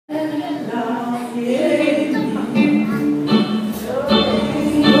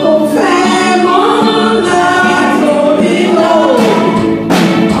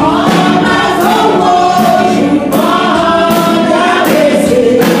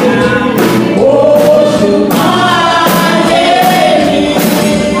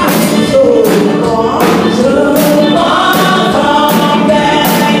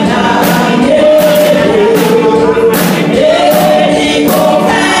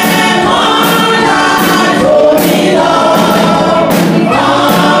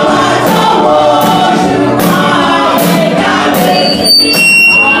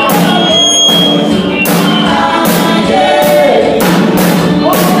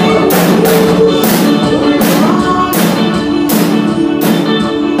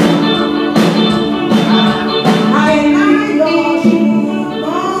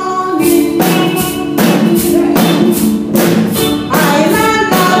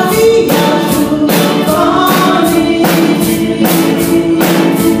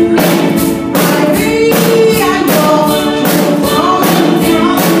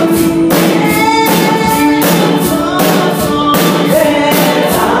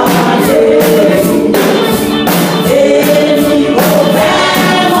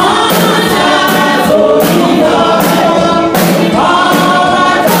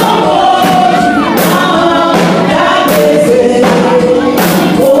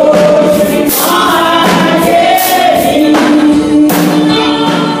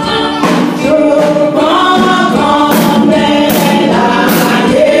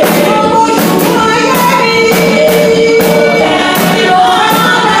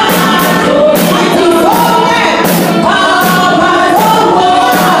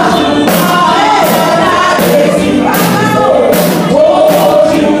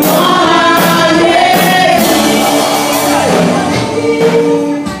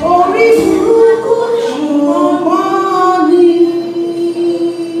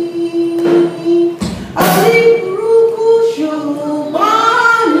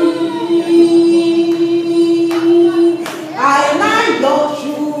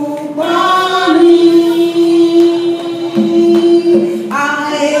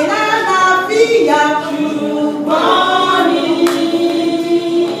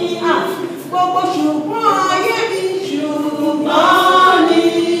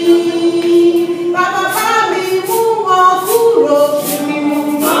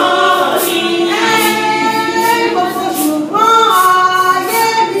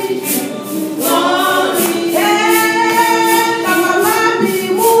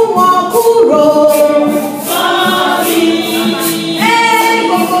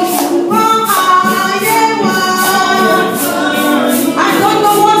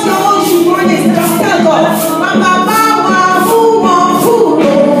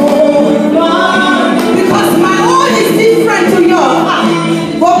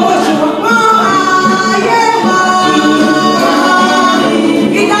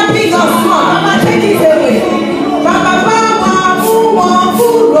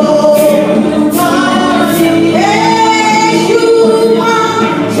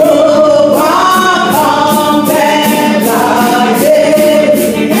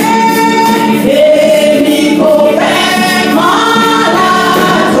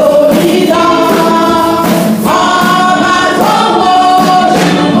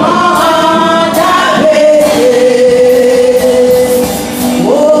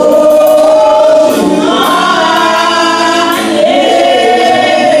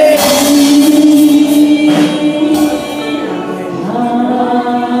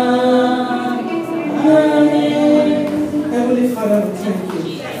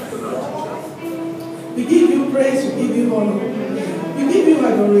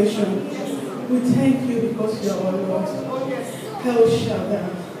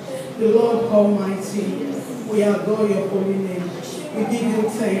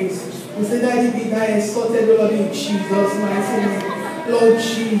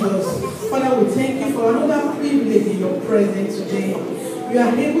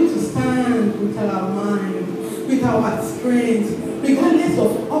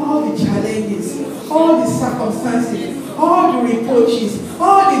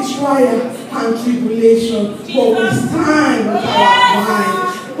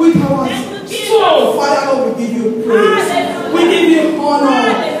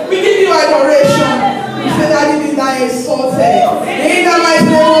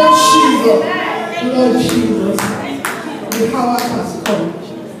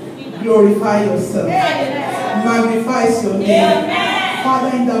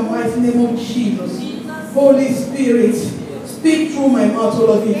Holy Spirit, speak through my mouth, O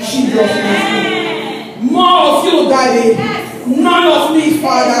Lord, in Jesus' name. More of you, Daddy. None of me,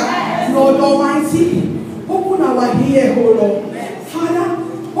 Father. Lord Almighty, open our ear, oh Lord. Father,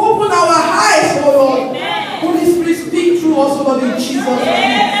 open our eyes, oh Lord. Holy Spirit, speak through us, oh Lord, in Jesus'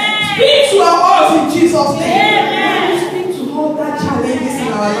 name. Speak to our hearts in Jesus' name. Speak to all that challenges in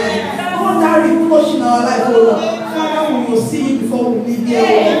our life, all that reproach in our life, oh Lord. Father, we will see you before we leave here,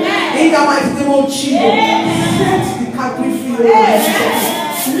 oh Lord. In the mighty name of Jesus, set the captive free, oh Lord, Jesus.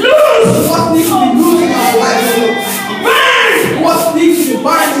 Lose what needs to be loose in our life, oh Lord. Burn what needs to be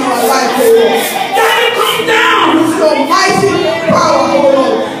burned in our life, oh Lord. Daddy, come down with your mighty power, oh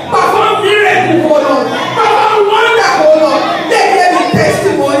Lord. Perform miracle, oh Lord. Perform wonder, oh Lord. Let there be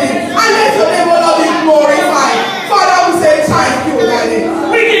testimony. And let your name, oh Lord, be glorified. Father, we say thank you, Daddy.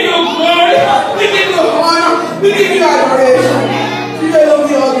 We give you glory. We give you honor. We give you adoration. You alone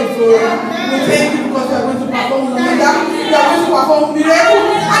be all the glory. We thank you because you are going to perform wonder. You are going to perform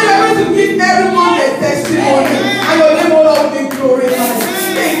miracle. And you are going to give everyone their testimony. And your name, oh Lord, will be glorified.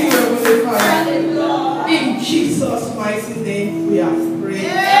 Thank you, Heavenly Father. In Jesus' mighty name, we have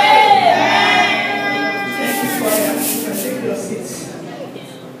prayed. Thank you, Father. You can take your seats.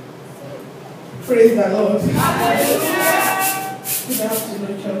 Praise the Lord. Good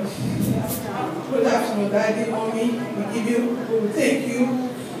afternoon, church. Good afternoon, Daddy, Mommy. We thank you.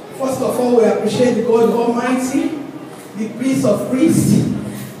 First of all, we appreciate the God Almighty, the Prince of Priests,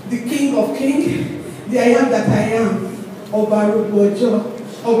 the King of Kings, the I am that I am, Oba Reproach,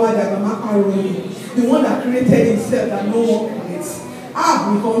 Oba Dagamakaroni, the one that created himself that no one creates. We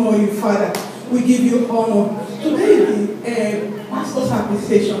honor you, Father. We give you honor. Today is the pastor's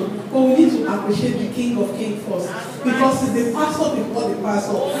appreciation, but we need to appreciate the King of Kings first, because he's the pastor before the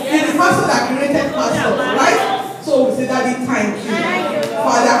pastor. He's the pastor that created pastors, right? So we say, Daddy, thank you.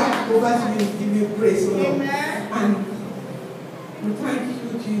 Father, over to you, give you praise, Lord. And we thank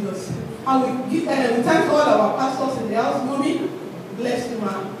you, Jesus. And we thank all our pastors in the house. Mommy, bless you,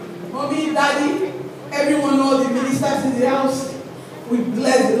 man. Mommy, Daddy, everyone, all the ministers in the house, we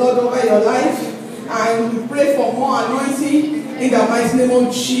bless the Lord over your life. And we pray for more anointing in the mighty name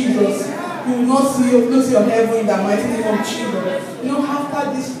of Jesus. You will not lose your heaven in the mighty name of Jesus. You know,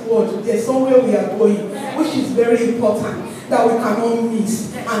 after this word, there's somewhere we are going, which is very important, that we cannot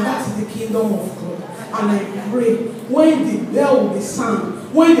miss. And that is the kingdom of God. And I pray, when the bell will be sung,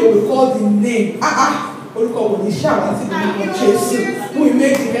 when they will call the name, we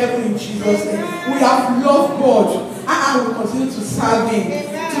make the heaven in Jesus' name. We have loved God. We continue to serve Him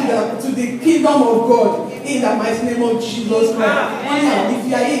to the kingdom of God in the mighty name of Jesus Christ. If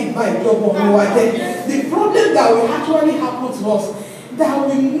you are in by job, the problem that will actually happen to us, that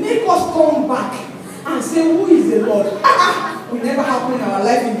will make us come back and say, who is the Lord? Will never happen in our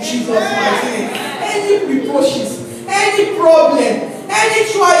life in Jesus' mighty name. Any reproaches, any problem,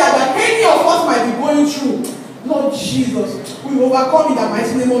 any trial that any of us might be going through, Lord Jesus, we overcome in the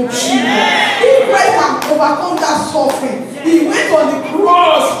mighty name of Jesus. If Christ can overcome that suffering, He went on the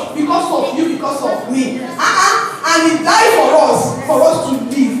cross because of you, because of me. And He died for us to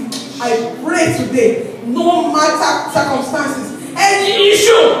live. I pray today, no matter circumstances, any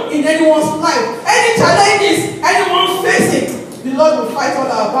issue in anyone's life, any challenges anyone facing, the Lord will fight all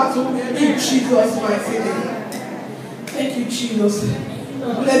our battle in Jesus' mighty name. Thank you, Jesus.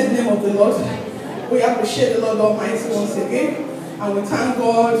 Bless the name of the Lord. We appreciate the Lord Almighty once again. And we thank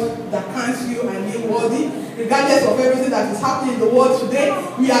God that counts you and you worthy. Regardless of everything that is happening in the world today,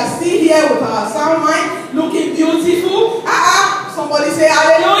 we are still here with our sound mind, looking beautiful. Somebody say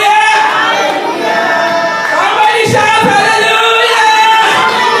hallelujah! Hallelujah! Somebody shout hallelujah!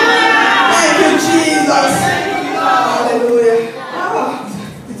 Thank you, Jesus. Hallelujah.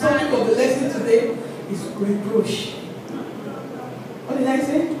 The topic of the lesson today is reproach. What did I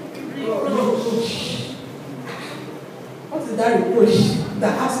say? Reproach. What is that reproach?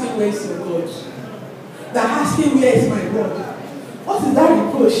 That asking where is your God? That asking where is my God? What is that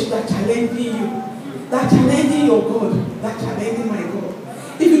reproach that challenging you? That challenging your God? That challenging my God?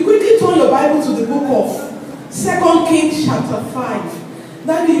 If you quickly turn your Bible to the book of 2 Kings chapter 5,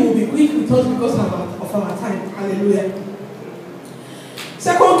 that you will be quick with us because of our time. Hallelujah.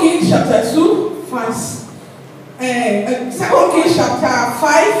 2 Kings chapter 2, verse 2 Kings chapter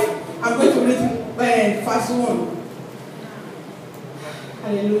 5, I'm going to read verse 1.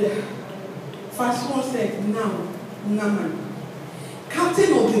 Hallelujah. Verse 1 said, Now, Naaman,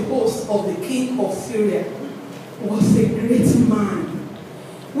 captain of the host of the king of Syria, was a great man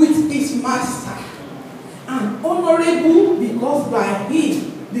with his master, and honorable because by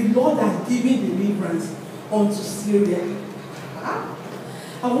him the Lord has given deliverance unto Syria.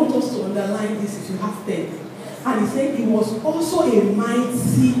 I want us to underline this if you have pen. And he said he was also a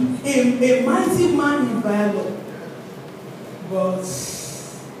a mighty man in valor. But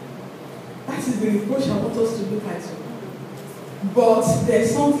that is the reproach I want us to look at. But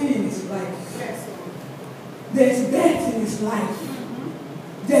there's something in his life. There's death in his life.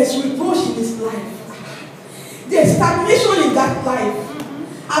 There's reproach in his life. There's stagnation in that life.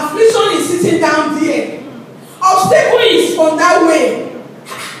 Affliction is sitting down there. Obstacle is on that way.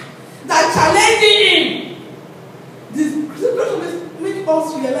 That challenging him. The scripture makes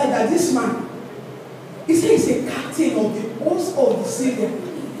us realize that this man, he says he's a captain of the host of the Savior.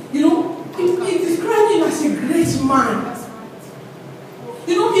 You know, he described him as a great man.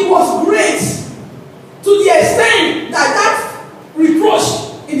 You know, he was great to the extent that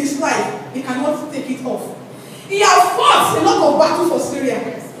reproach in his life, he cannot take it off. He has fought a lot of battles for Syria.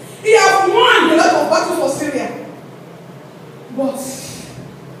 He has won a lot of battles for Syria. But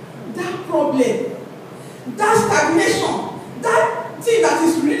that problem, that stagnation, that thing that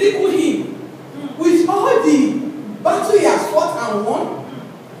is ridiculing him, with all the battle he has fought and won,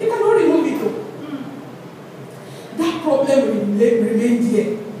 he cannot remove it though. That problem remained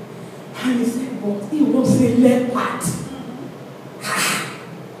there. And he said, but he was a leopard.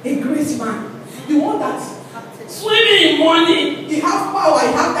 A great man. The one that swimming in money. He has power,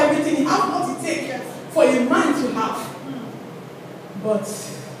 he has everything, he has what it takes for a man to have. But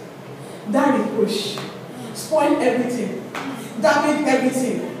that reproach spoiled everything, damaged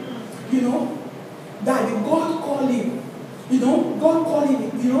everything. You know, that the God called him. You know, God called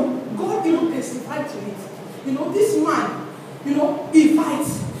him. You know, God even testified to it. You know, this man, you know, he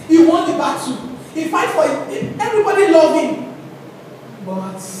fights. He won the battle. He fights for it. Everybody loves him.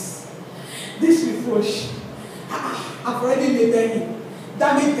 But this reproach, I've already labeled him.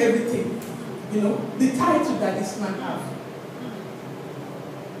 Damaged everything. You know, the title that this man has.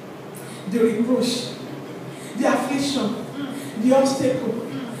 The reproach, the affliction, the obstacle.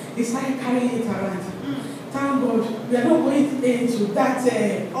 He started carrying it around. Thank God, we are not going into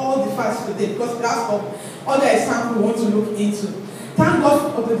that all the facts today because that's some other example we want to look into. Thank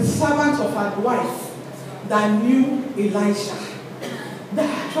God for the servant of our wife that knew Elisha, that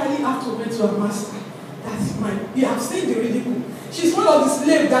actually after went to her master. That's mine. You have seen the ridicule. She's one of the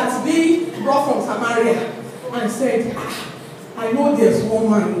slaves that's being brought from Samaria and said, I know there's one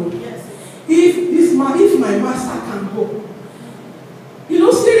man. If my master can go. You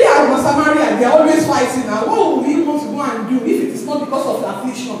know, Syria and Samaria, they are always fighting now. What will he want to go and do if it is not because of the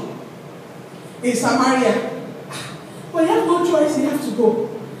affliction in Samaria? But he has no choice, he has to go.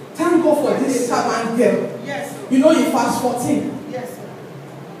 Thank God for this servant girl. Yes. You know, in verse 14. Yes, sir.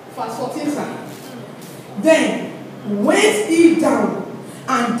 Verse 14, sir. Then went he down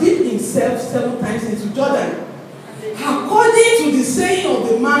and dipped himself 7 times into Jordan, according to the saying of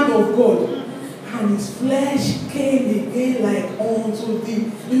the man of God. And his flesh came again like unto the,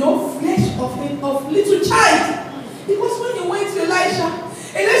 you know, flesh of little child. Because when he went to Elisha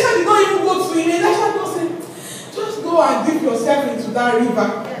did not even go to him. Elisha just said, just go and dip yourself into that river.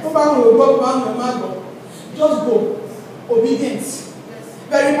 Just go. Obedience.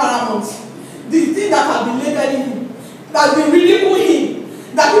 Very paramount. The thing that has been labeling him, that has been ridiculing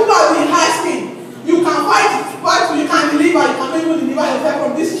him, that people have been asking, you can fight, you can deliver, you can even deliver yourself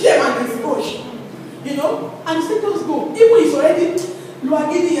from this shame and this reproach. You know? And he said, just go. Even he's already, you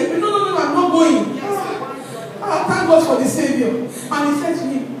are getting here. No, I'm not going. Thank God for the Savior. And he said to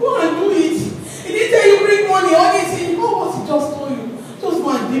him, go and do it. He didn't tell you bring money or anything. Oh, what he just told you. Just go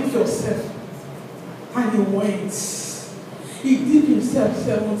and dip yourself. And he went. He dipped himself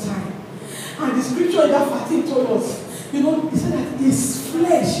 7 times. And the scripture in that 14 told us, you know, he said that his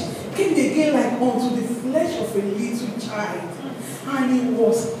flesh came again like unto the flesh of a little child. And he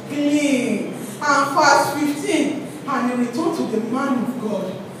was clean. And verse 15, and he returned to the man of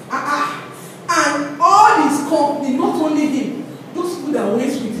God. And all his company, not only him, those people that went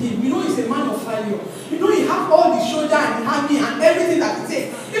with him, you know he's a man of value. You know he had all the shoulder and the army and everything that he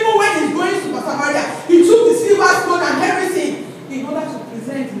takes. Even when he's going to Samaria, he took the silver stone and everything in order to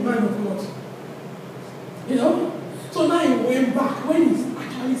present the man of God. You know? So now he went back. When he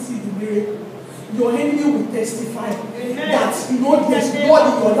actually sees the miracle, your enemy will testify that you know there's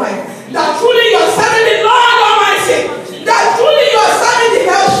God in your life. That truly you are serving the Lord Almighty. That truly you are serving the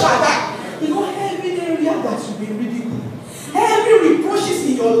El Shaddai. You know, every area that you be ridiculed, every reproaches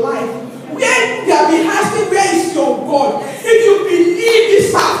in your life, where they have been asking, where is your God? If you believe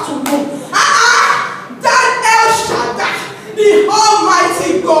this afternoon, that El Shaddai, the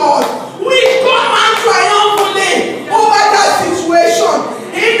Almighty God, we come and triumphantly over that situation.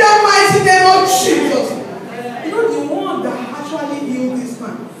 In the mighty name of Jesus. You know the one that actually healed this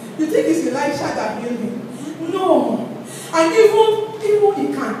man. You think it's Elisha that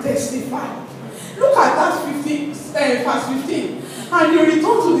testify. Look at that 15, verse 15. And he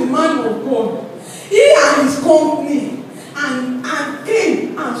returned to the man of God, he and his company, and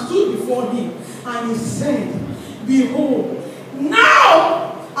came and stood before him. And he said, behold,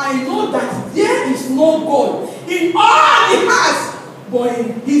 now I know that there is no God in all the earth but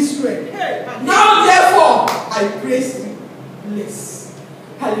in Israel. Now therefore I praise him. Bless.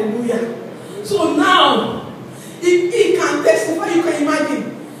 Hallelujah. So now, if he can testify, you can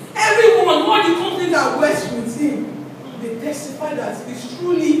imagine. Everyone, all the company that works with him, they testify that it's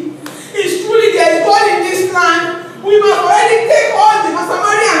truly there is God in this land. We must already take all the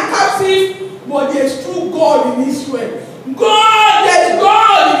Samaritan captive, but there is true God in Israel. There is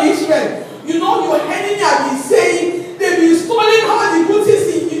God in Israel. You know, your enemy have been saying, they've been stealing all the good things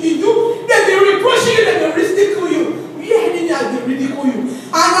in you, they've been reproaching you, they've been ridiculing you. Your enemy has been ridiculing you.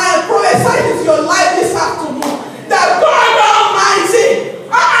 And I prophesy into your life this afternoon that God Almighty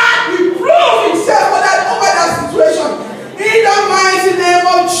will prove himself over that situation. In the mighty name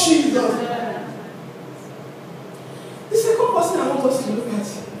of Jesus. The second person I want us to look at.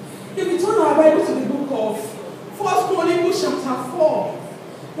 If we turn our Bible to the book of 1 Chronicles chapter 4,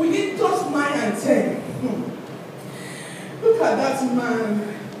 we need just 9 and 10. Look at that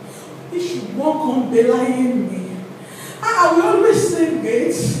man. He should walk on belaying me. And we always sing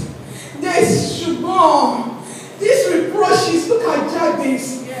it. There should go. These reproaches, look at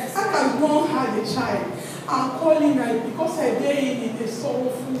Jabez. Yes. I can one had a child. I'm calling her because I bear him in a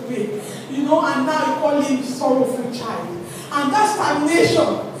sorrowful way. You know, and now you call him sorrowful child. And that stagnation,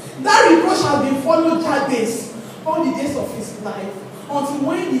 that reproach has been followed Jabez all the days of his life. Until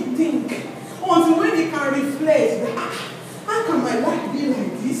when he think, until when he can reflect that, how can my life be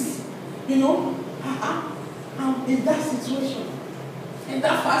like this? You know? And in that situation, in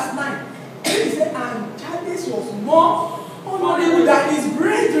that first night, he said, and Jabez was more honorable than his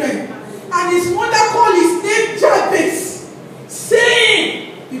brethren. And his mother called his name Jabez,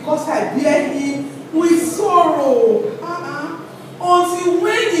 saying, because I bear him with sorrow. Until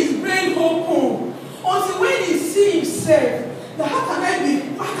when his brain opened, until when he see himself, that how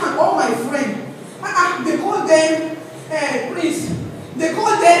can all my friends, they call them prince, they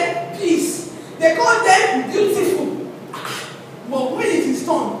call them peace, they call them beautiful. But when it is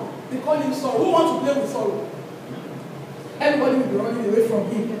turn, they call him sorrow. Who wants to play with sorrow? Everybody will be running away from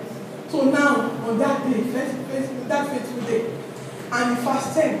him. So now, on that day, that fateful day, and in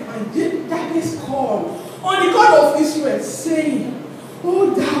verse 10, and Jabez called on the God of Israel, saying,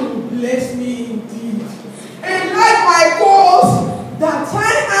 oh, thou will bless me indeed, and like my cause, that I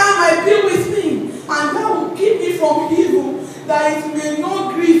might be with me, and thou will keep me from evil, that it may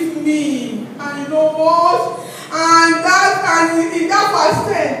not grieve me. And you know what? And in that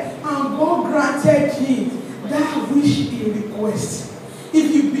verse 10, and God granted him that which he requested. If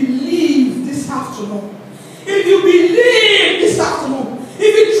you believe this afternoon, if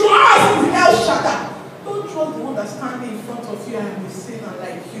you trust in El Shaddai, don't trust the one that's standing in front of you and is sinner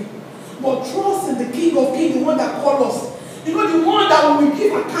like you, but trust in the King of Kings, the one that called us. You know, the one that we will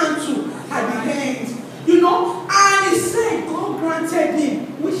give account to at the end. You know, and he said, God granted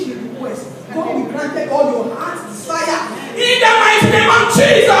him which he requests. God will grant all your heart's desire in the mighty name of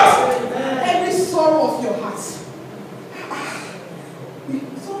Jesus. Every sorrow of your heart.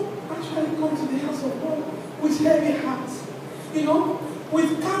 Some actually come to the house of God with heavy hearts, you know,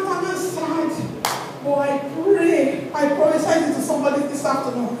 with countenance sad. But I pray, I prophesy to somebody this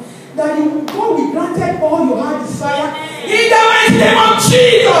afternoon that God will grant all your heart desire in the mighty name of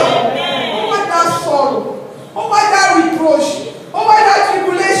Jesus. Over that sorrow, over that reproach, over that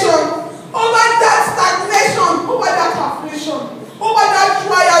tribulation, over that stagnation, over that affliction, over that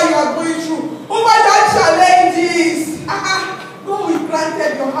trial you are going through, over that challenges. God will grant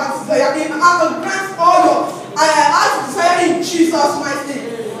your heart desire. Grant all your heart desire in Jesus' mighty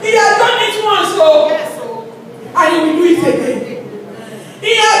name. He has done it once, and he will do it again.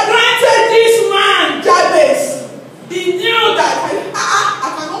 He has granted this man Jabez. He knew that I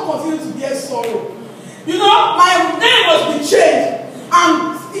cannot continue to bear sorrow. You know, my name must be changed.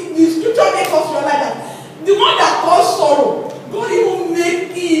 And the scripture makes us realize that the one that caused sorrow, God even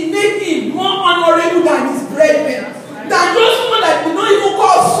make him more honorable than his brethren. Than those people that do not even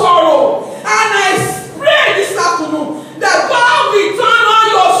cause sorrow. And I pray this afternoon that God will turn all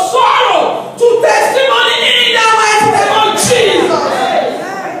your sorrow to testimony in the mighty name of Jesus.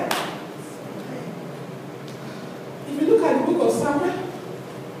 If you look at the book of Samuel,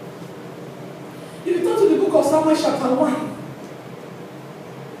 if you turn to the book of Samuel chapter 1,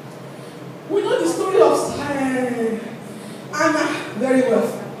 we know the story of Anna very well.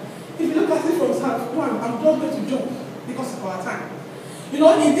 If you look at it from chapter 1, I'm just going to jump because of our time. You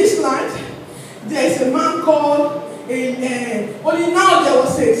in this land, there's a man called, only now there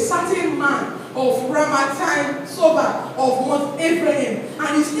was a certain man of Ramathaim Soba of Mount Ephraim,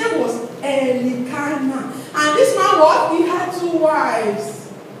 and his name was Elikana. And this man, he had 2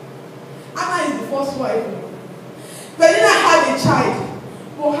 wives. Anna is the first wife. Penina had a child,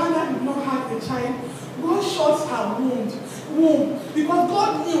 but Hannah did not have a child. God shut her womb because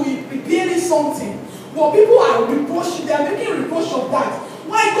God knew he preparing something. But people are reproaching, they are making reproach of that.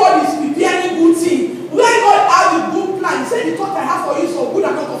 Why God is preparing good thing? Why God has a good plan? He said the thought I have for you is for good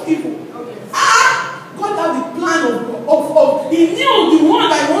and not of evil. Okay. God has the plan of he knew the one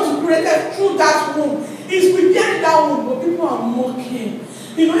that he wants to create through that womb. He's preparing that womb, but people are mocking.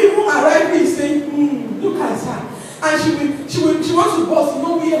 Even arriving is saying, look at her. And she wants to boast,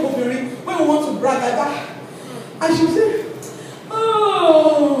 we have when we want to brag at that. And she will say,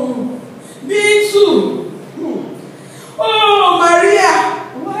 oh, me too. Oh, Maria.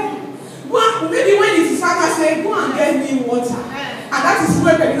 Why? Maybe when it is Hannah saying, go and get me water. And that is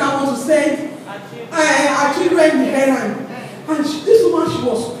when Penina wants to send our children the errand. And this woman, she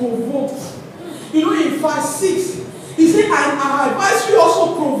was provoked. In verse 6, he said, and our advisory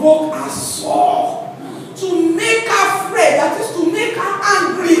also provoked her sore to make her afraid, that is to make her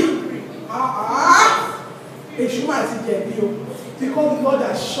angry. Because the Lord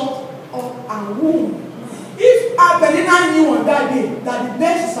has shut up her womb. If Penina knew on that day that the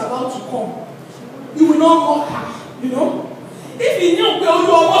best is about to come, he will not mock her, If he knew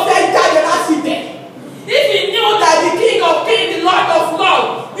if he knew that the King of Kings, the Lord of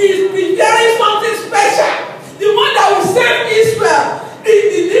Lords, is preparing something special, the one that will save Israel, the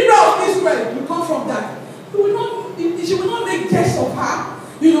deliverer of Israel, will come from that. She will not make jest of her,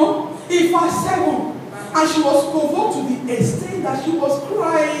 in verse 7. And she was provoked to the extent that she was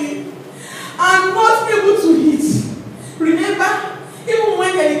crying and not able to eat. Remember, even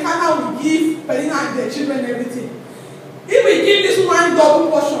when Elikana will give Penina and their children everything, he will give this woman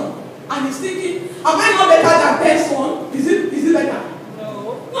double portion. And he's thinking, am I not better than best one? Is it better?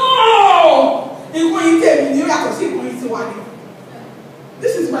 No!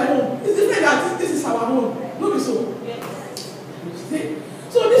 This is my home. It's different that this is our home. No, be so.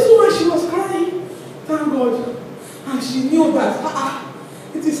 So this woman, she was crying. Thank God. And she knew that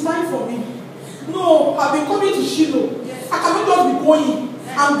it is time for me. No, I've been coming to Shiloh. I cannot just be going.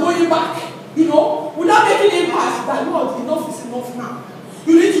 I'm going back. Without making a pass that Lord, enough is enough now.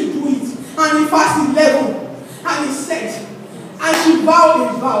 You need to do it. And in verse 11, and he said, and she vowed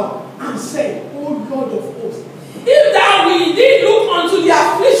a vow and said, O Lord of hosts, if thou will indeed look unto the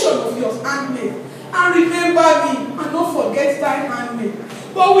affliction of your handmaid, and remember me, and don't forget thy handmaid,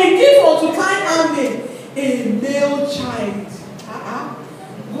 but we give unto thy handmaid a male child.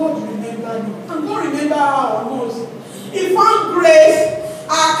 God remember me, and God remember our nose. He found grace.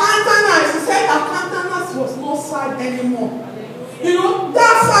 Our countenance, he said our countenance was not sad anymore.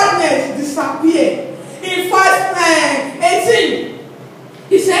 That sadness disappeared. In verse 18,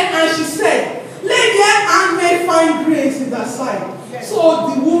 he said, and she said, let your handmaid find grace in thy sight. So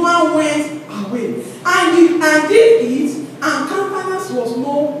the woman went away and did eat, and countenance was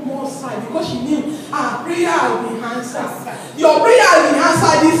no more sad because she knew our prayer had been answered. Your prayer has been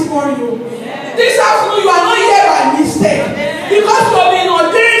answered this morning. This afternoon, you are not here by mistake. Because you have been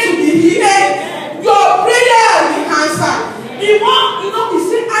ordained to be here, your prayer has been answered. He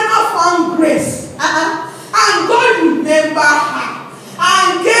said Anna found grace. And God remembered her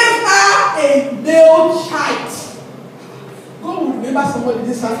and gave her a male child. God will remember somebody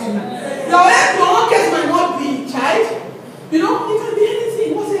this afternoon. Your own case might not be a child. It can be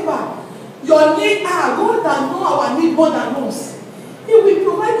anything, whatever. Your need, God that know our need more than us. He will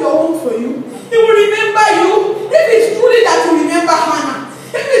provide your own for you. He will remember you. If it's truly that you remember Hannah,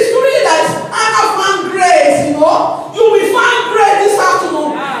 if it's truly that Hannah found grace, you will find grace this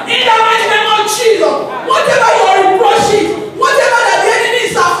afternoon. In the mighty name of Jesus. Whatever you're reproaching, whatever that the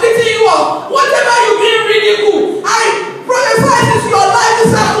enemy is afflicting you of, whatever you've been ridiculed, I prophesy into your life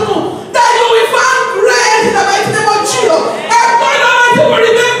this afternoon that you will find grace in the mighty name of Jesus. And God Almighty will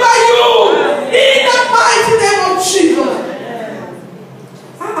remember you in the mighty name of Jesus.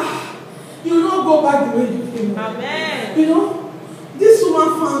 You will not go back the way you came. Amen. This woman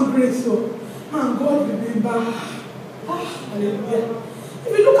found grace, and God remembered her. Hallelujah.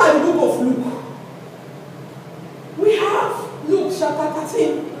 If you look at the book of Luke, we have Luke chapter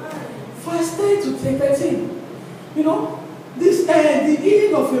 13, verse 10 to 13. This the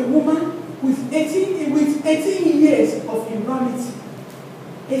healing of a woman with 18 years of infirmity.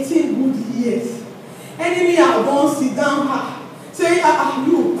 18 good years. Enemy are gone sit down her. Say,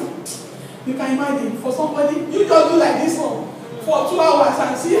 you can imagine for somebody, you just do like this one. for 2 hours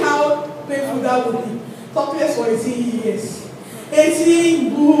and see how painful that would be. Topless for 18 years.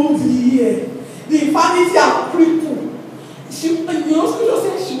 18 good years. The infirmity of crippled. Scripture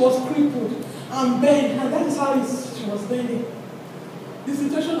says she was crippled and bent, and that is how she was bending. The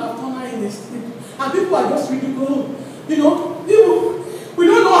situation has turned her in a sleep. And people are just ridiculous. People, we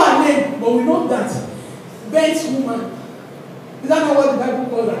don't know her name, but we know that bent woman. Is that not what the Bible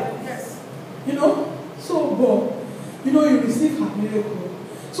calls her? Yes. So, but, you receive her miracle.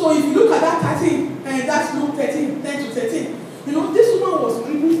 So if you look at that 13, and that's Luke 13, 10 to 13, this woman was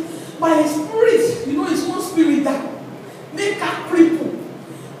crippled by a spirit. It's one spirit that make her crippled.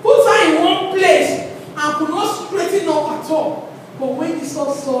 Put her in one place and could not straighten up at all. But when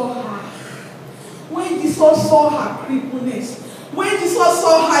Jesus saw her crippleness, when Jesus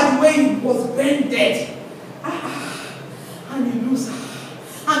saw her the way he was bended, and he loosed her,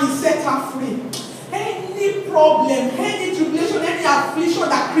 and he set her free. Any problem, any tribulation, any affliction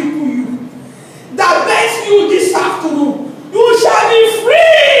that cripple you, that bends you this afternoon, you shall be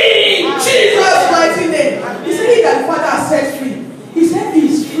free in Jesus' mighty name. He said that the Father has set free. He said he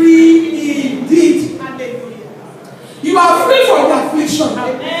is free indeed. You are free from the affliction.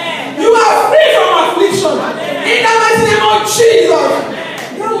 Amen. You are free from affliction. Amen. In the mighty name of Jesus.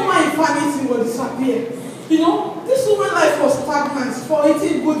 That woman's infirmity will disappear. This woman's life was stagnant for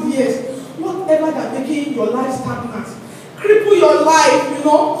 18 good years. Whatever that making your life stagnant, cripple your life,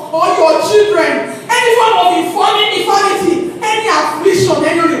 or your children, any form of infirmity, any affliction,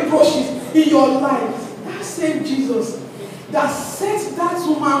 any reproaches in your life, that same Jesus that set that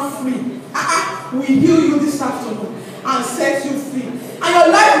woman free, will heal you this afternoon and set you free. And your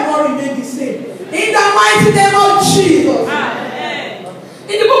life will not remain the same. In the mighty name of Jesus. Amen.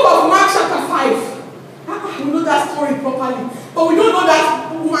 In the book of Mark chapter 5, we know that story properly, but we don't know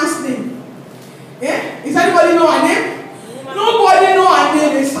that woman's name. Yeah? Does anybody know her name? Nobody know her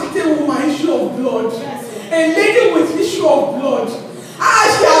name. A certain woman, issue of blood. A lady with issue of blood.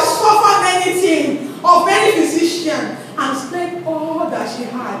 She has suffered many things of many physicians and spent all that she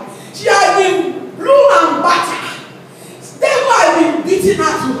had. She has been blue and battered. Devil has been beating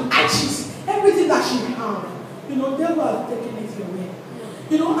her to ashes. Everything that she had, devil has taken it away.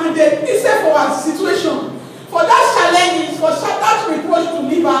 And then instead for her situation, for that challenge, for that reproach to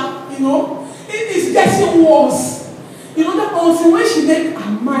leave her, it is getting worse. That until when she make up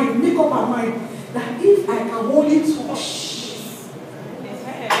her mind, that if I can only touch.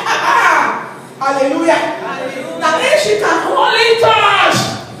 Hallelujah. That if she can only touch.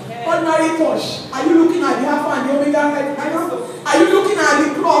 Ordinary touch. Are you looking at the Alpha and the Omega right now? Are you looking at the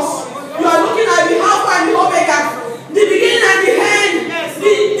cross? You are looking at the Alpha and the Omega, the beginning and the end,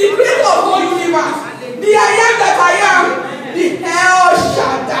 the creator of the whole universe, the I am that I am, the El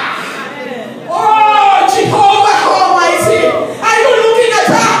Shaddai. Oh, Jehovah Almighty. Are you looking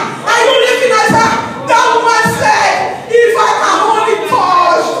at her? Are you looking at her? That woman said, if I can only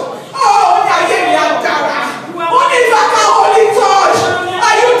touch, only if I can only touch.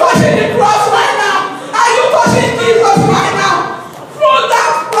 Are you touching the cross right now? Are you touching Jesus right now? Through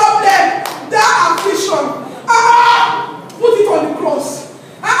that problem, that affliction, put it on the cross.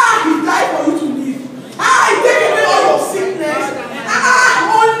 He died for you to live. He take away all your sickness.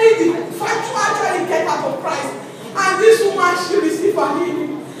 Only the factual actually get out of Christ. And this woman, she received her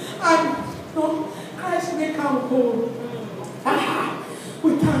healing. And Christ make her whole. We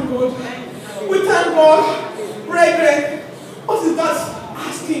thank God. We thank God. Brethren, what is that?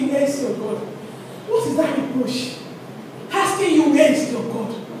 Asking, where is your God? What is that reproach? Asking you, where is your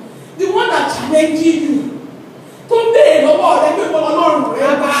God? The one that challenging you. Don't they know what they people alone?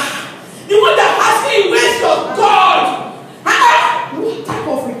 The one that asking you, where is your God? What type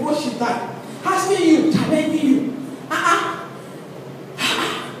of reproach is that? Asking you, challenging you. I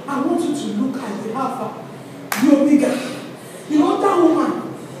want you to look at the Alpha, the Omega. That woman,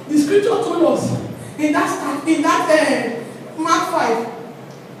 the scripture told us in that Mark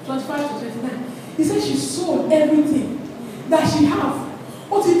 5, 25 to 29. He said she sold everything that she have.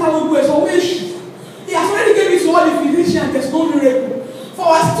 What is that? Always he has already given it to all the physicians. There's no miracle. For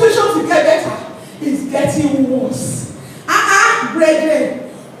our situation to get better, it's getting worse.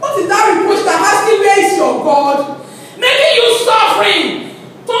 Brethren, what is that reproach that asking where is your God? Making you suffering.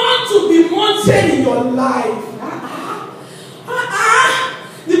 Turn to be mountain in your life.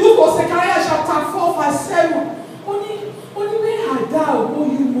 The book of Zechariah chapter 4 verse 7. Only where had thou, O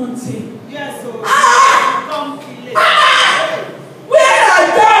you mountain? Yes, sir. Where had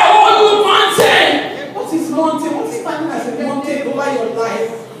thou, O you mountain? What is mountain? What is standing as a mountain over your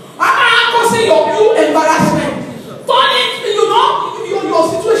life? Causing your embarrassment. Turning, your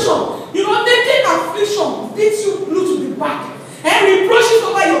situation, making affliction beats you blue to the back.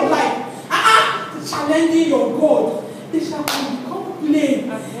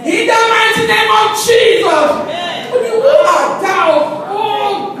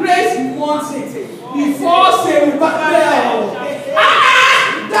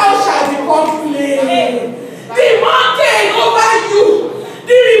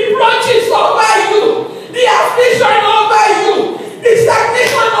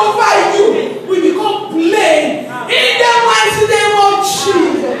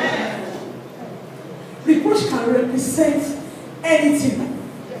 anything.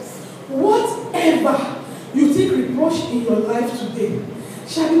 Whatever you think reproach in your life today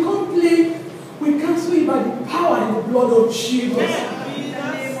shall become plain. We cancel it by the power and the blood of Jesus.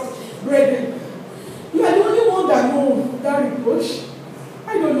 Brethren, you are the only one that knows that reproach.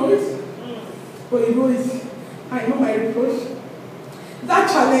 I don't know it, but you know it. I know my reproach. That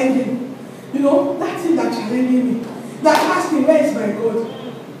challenging, that thing that challenging me, that asking, where is my God?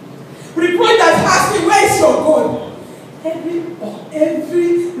 Reproach that asking, where is your God? Every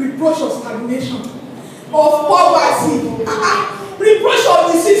reproach of stagnation, of poverty, reproach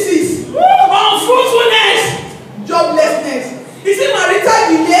of diseases, unfruitfulness, joblessness. Is it marital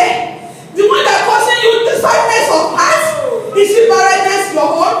delay? The one that causing you the sadness of heart? Is it barrenness your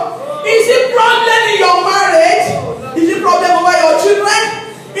own? Is it problem in your marriage? Is it problem over your children?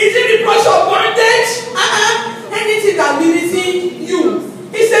 Is it reproach of bondage? Anything that limiting you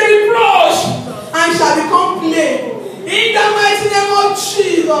is a reproach and shall become plain. In the mighty name of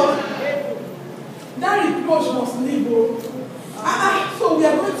Jesus. That reproach must leave. So we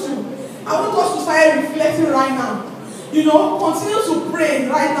are going to, I want us to start reflecting right now. Continue to pray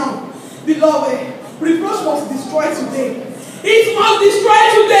right now. Beloved, reproach must destroy today. It must destroy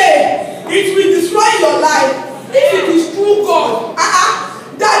today. It will destroy your life. If it is true God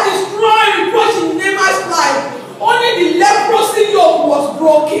that destroyed reproach in Naaman's life, only the leprosy yoke was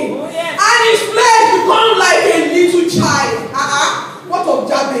broken. And his flesh became like a little child. What of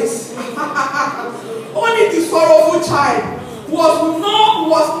Jabez? Only the sorrowful child was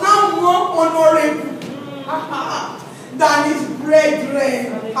now more honorable than his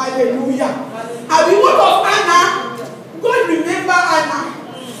brethren. Hallelujah. And the word of Anna, God remember Anna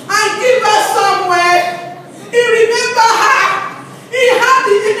and give her somewhere. He remember her. He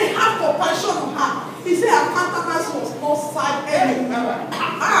didn't have compassion on her. He said her countenance was not sad anymore.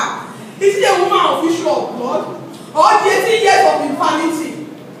 Is he a woman of issue of blood? Or the 18 years of infirmity?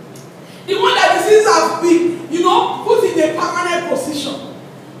 The one that disease has been, put in a permanent position.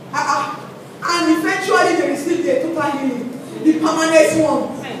 And eventually they received a total healing. The permanent one.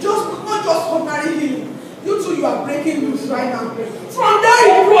 Not just ordinary healing. You too, you are breaking loose right now. From that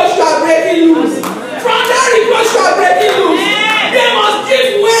reproach, you are breaking loose. From that reproach, you are breaking loose. They must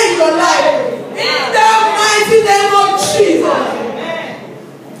give way in your life. In the mighty name of Jesus.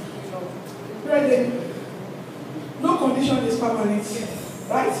 Brethren, no condition is permanent.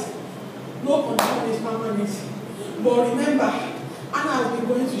 Right? No condition is permanent. But remember, Anna has been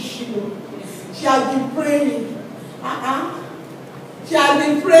going to Shiloh. She has been praying. She has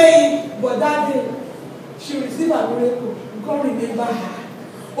been praying, but that day, she received a miracle. God remember her.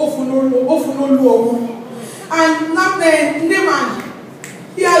 And Naaman,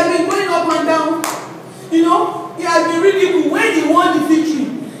 he has been going up and down. He has been ridiculed. When he won the victory,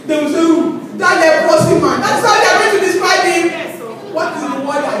 they will say, that leprosy man. That's how they are going to describe him. What is the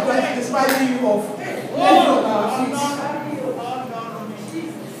word that God is describing you of? Let's be on our feet.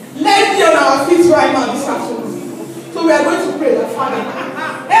 Let's be on our feet right now this afternoon. So we are going to pray that, Father,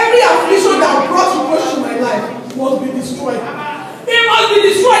 every affliction that brought reproach to my life must be destroyed. It must be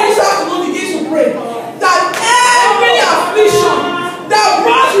destroyed this afternoon. Begin to pray that every affliction that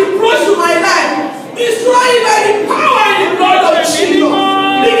brought reproach to my life, destroy it by the power and the blood of Jesus.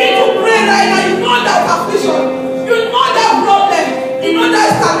 Begin to pray right now. You know that affliction. You know that problem. You know that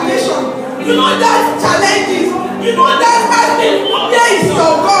stagnation. You know that challenges. You know that asking, where is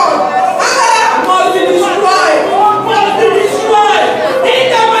your God? Must be destroyed. Must be destroyed. In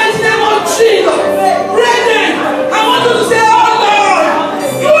the mighty name of Jesus. Brethren, I want you to say, oh Lord,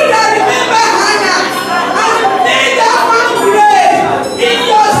 you that remember Hannah and made her found grace in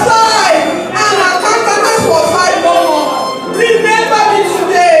your sight, and her countenance was high no more.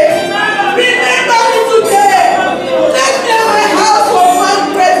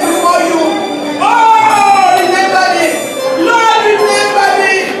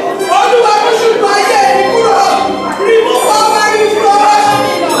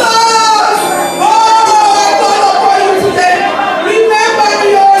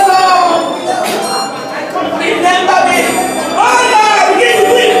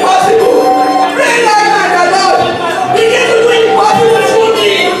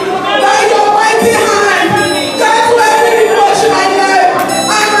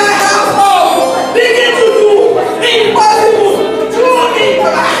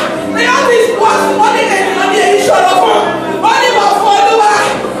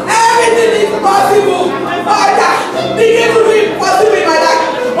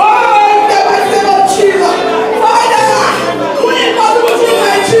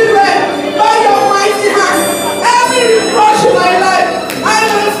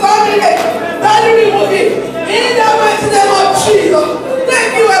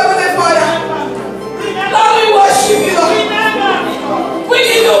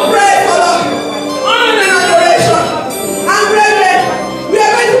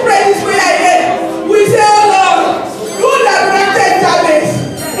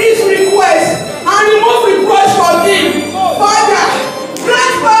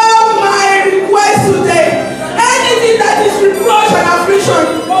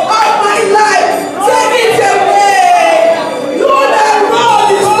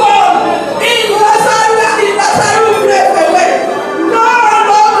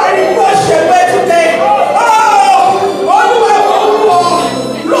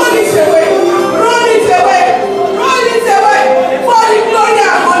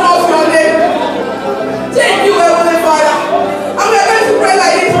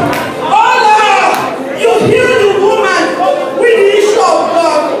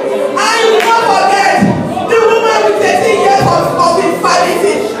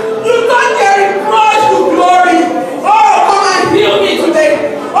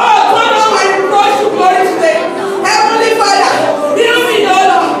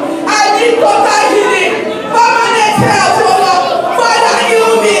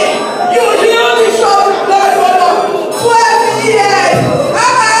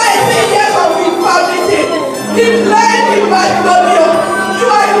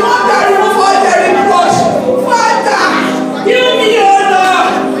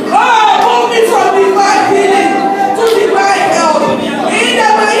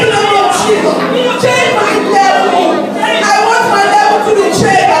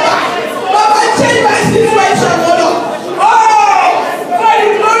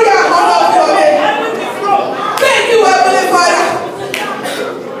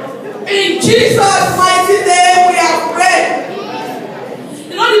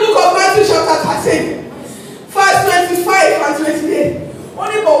 chapter 13, verse 25 and 28.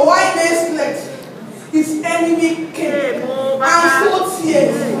 Only but while men slept, his enemy came and sowed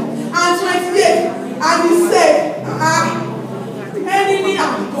tears. And 28, and he said, the enemy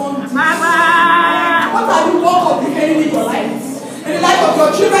has done this. What are the work of the enemy in your life? In the life of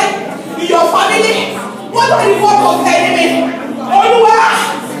your children? In your family? What are the work of the enemy? Oluwa,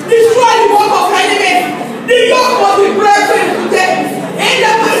 destroy the work of the enemy. The yoke must be broken today. In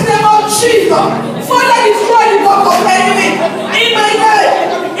the mighty name of Jesus. Father, destroy the work of the enemy. In my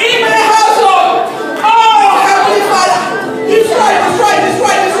life, in my household. Oh, Heavenly Father. Destroy.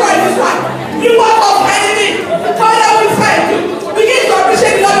 The work of the enemy. Father, we thank you. Begin to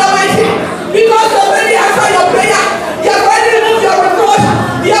appreciate the Lord Almighty. Because you already answered your prayer. You have already removed your reproach.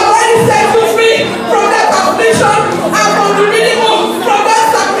 You have already set you free from that affliction and from the minimum, from that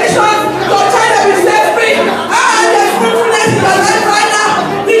stagnation. Your child will be set free. And there's fruitfulness in your life right now.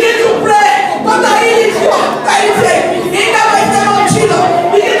 Begin to pray. God, I need you. In the mighty name of Jesus.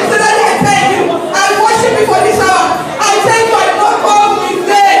 Begin to say that I thank you. I worship you for this hour. I thank you. I don't come in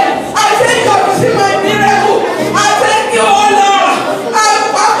vain. I thank you for seeing my miracle. I thank you, oh Lord. And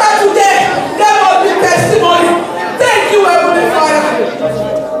after today, there will be testimony. Thank you, Heavenly Father.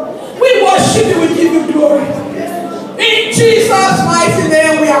 We worship you. We give you glory. In Jesus' mighty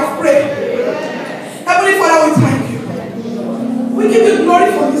name, we have prayed. Heavenly Father, we thank you. We give you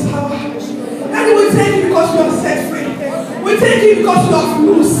glory for this hour. And we thank you because you are set free. We thank you because you are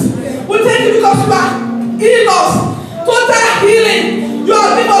loose. We thank you because you are healing us. Total healing. You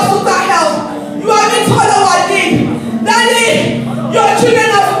have given us total health. You have been told our need. Daddy, your children